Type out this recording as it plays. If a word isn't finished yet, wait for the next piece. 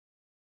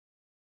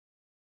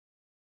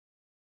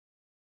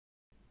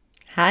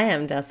Hi,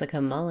 I'm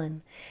Jessica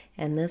Mullen,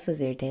 and this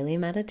is your daily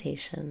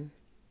meditation.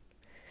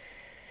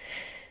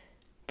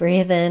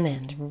 Breathe in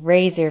and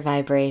raise your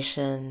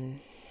vibration.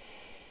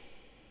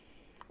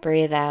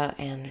 Breathe out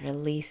and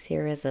release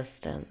your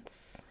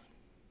resistance.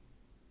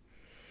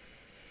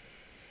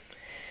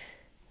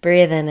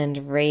 Breathe in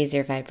and raise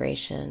your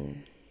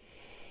vibration.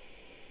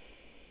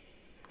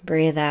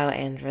 Breathe out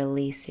and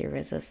release your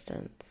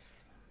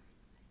resistance.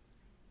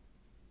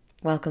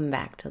 Welcome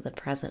back to the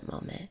present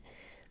moment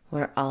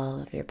where all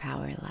of your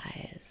power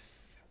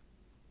lies.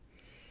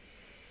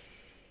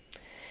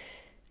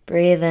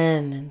 Breathe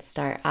in and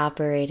start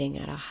operating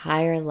at a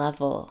higher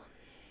level.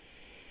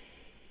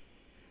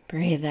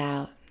 Breathe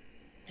out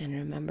and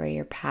remember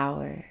your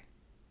power.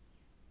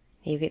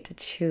 You get to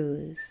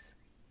choose.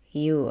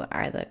 You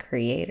are the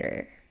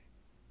creator.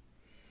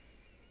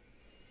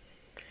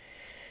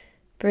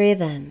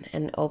 Breathe in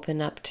and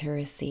open up to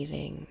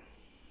receiving.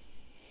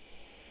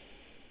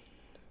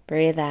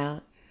 Breathe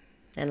out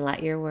and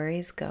let your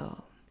worries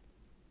go.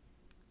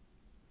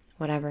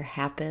 Whatever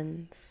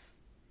happens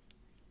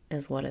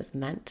is what is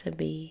meant to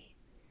be.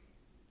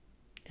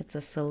 It's a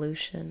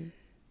solution.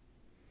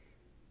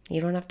 You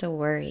don't have to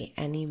worry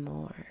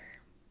anymore.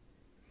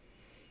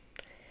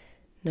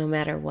 No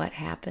matter what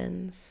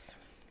happens,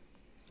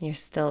 you're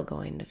still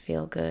going to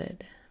feel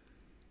good.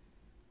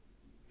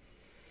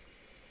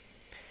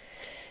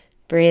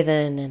 Breathe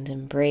in and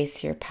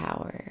embrace your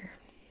power.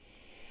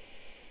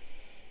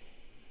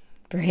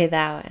 Breathe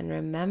out and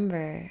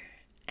remember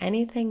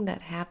anything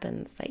that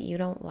happens that you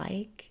don't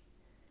like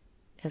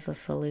is a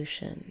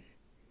solution.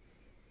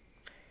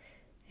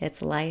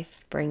 It's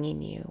life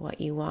bringing you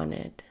what you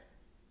wanted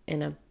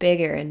in a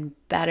bigger and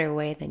better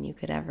way than you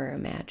could ever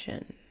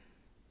imagine.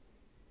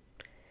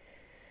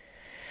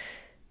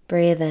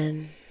 Breathe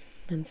in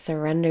and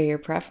surrender your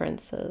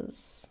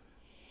preferences.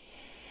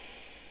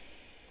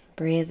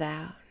 Breathe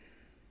out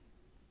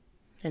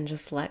and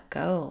just let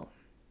go.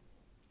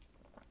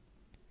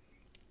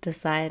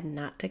 Decide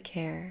not to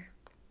care.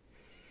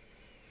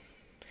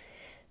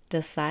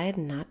 Decide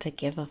not to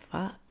give a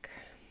fuck.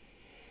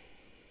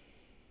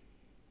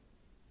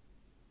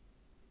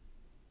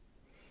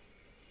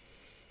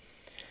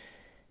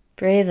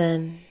 Breathe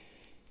in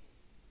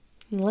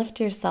and lift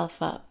yourself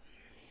up.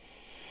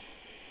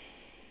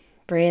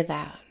 Breathe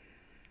out.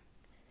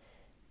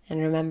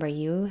 And remember,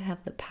 you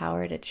have the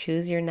power to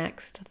choose your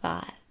next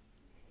thought.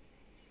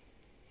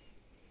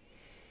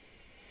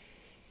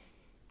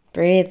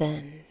 Breathe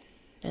in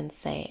and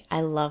say,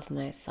 I love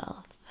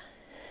myself.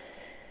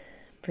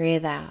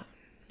 Breathe out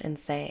and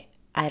say,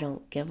 I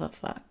don't give a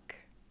fuck.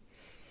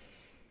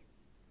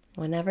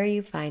 Whenever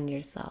you find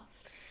yourself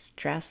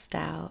stressed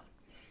out,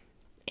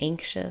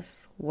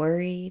 anxious,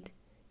 worried,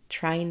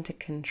 trying to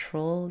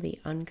control the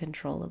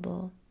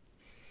uncontrollable,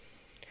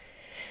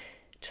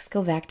 just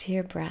go back to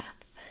your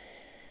breath.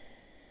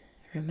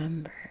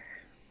 Remember.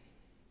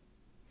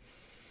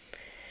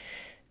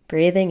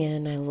 Breathing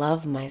in, I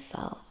love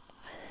myself.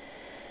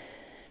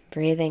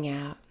 Breathing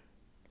out,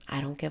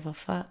 I don't give a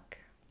fuck.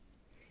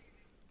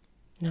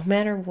 No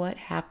matter what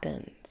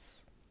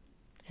happens,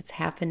 it's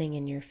happening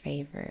in your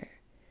favor.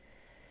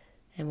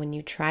 And when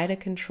you try to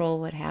control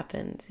what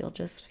happens, you'll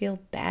just feel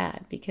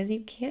bad because you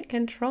can't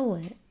control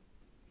it.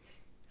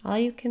 All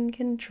you can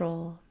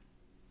control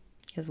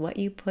is what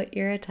you put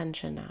your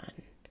attention on.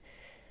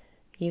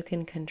 You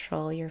can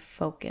control your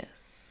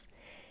focus,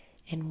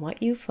 and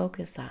what you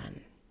focus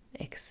on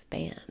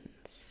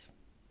expands.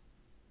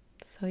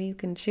 So you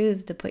can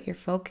choose to put your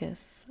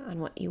focus on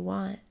what you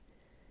want,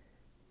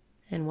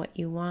 and what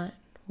you want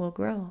will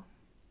grow.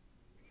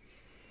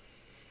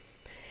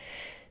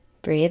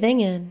 Breathing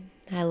in,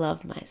 I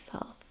love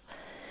myself.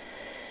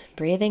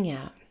 Breathing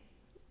out,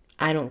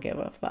 I don't give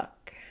a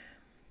fuck.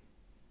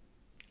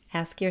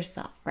 Ask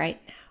yourself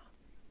right now,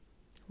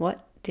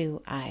 what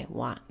do I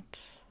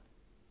want?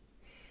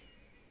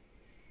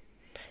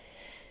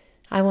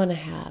 I want to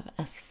have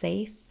a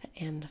safe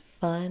and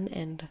fun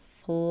and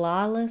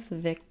flawless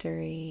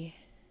victory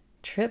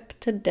trip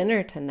to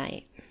dinner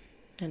tonight.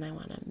 And I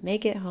want to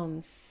make it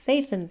home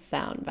safe and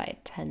sound by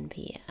 10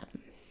 p.m.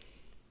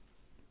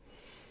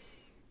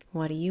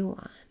 What do you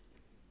want?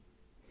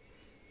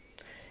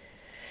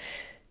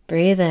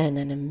 Breathe in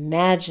and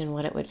imagine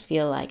what it would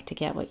feel like to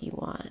get what you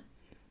want.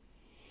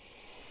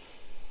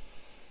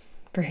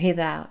 Breathe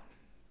out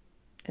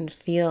and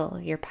feel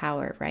your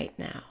power right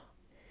now.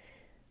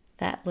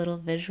 That little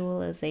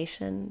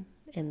visualization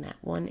in that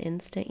one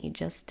instant you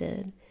just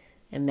did,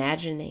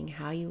 imagining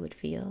how you would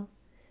feel,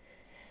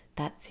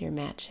 that's your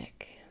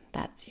magic.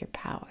 That's your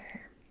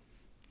power.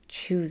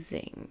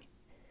 Choosing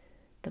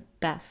the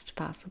best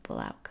possible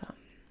outcome.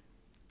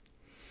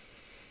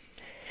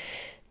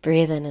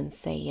 Breathe in and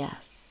say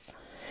yes.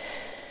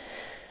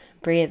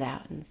 Breathe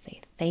out and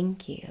say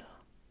thank you.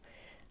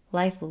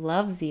 Life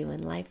loves you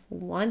and life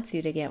wants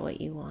you to get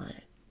what you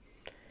want.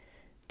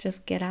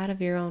 Just get out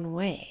of your own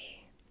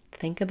way.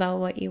 Think about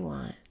what you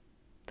want,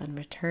 then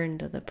return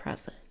to the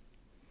present.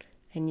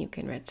 And you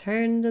can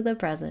return to the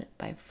present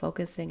by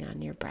focusing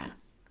on your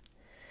breath.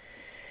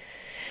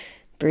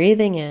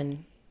 Breathing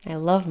in, I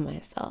love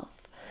myself.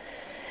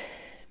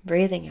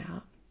 Breathing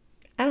out.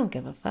 I don't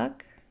give a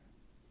fuck.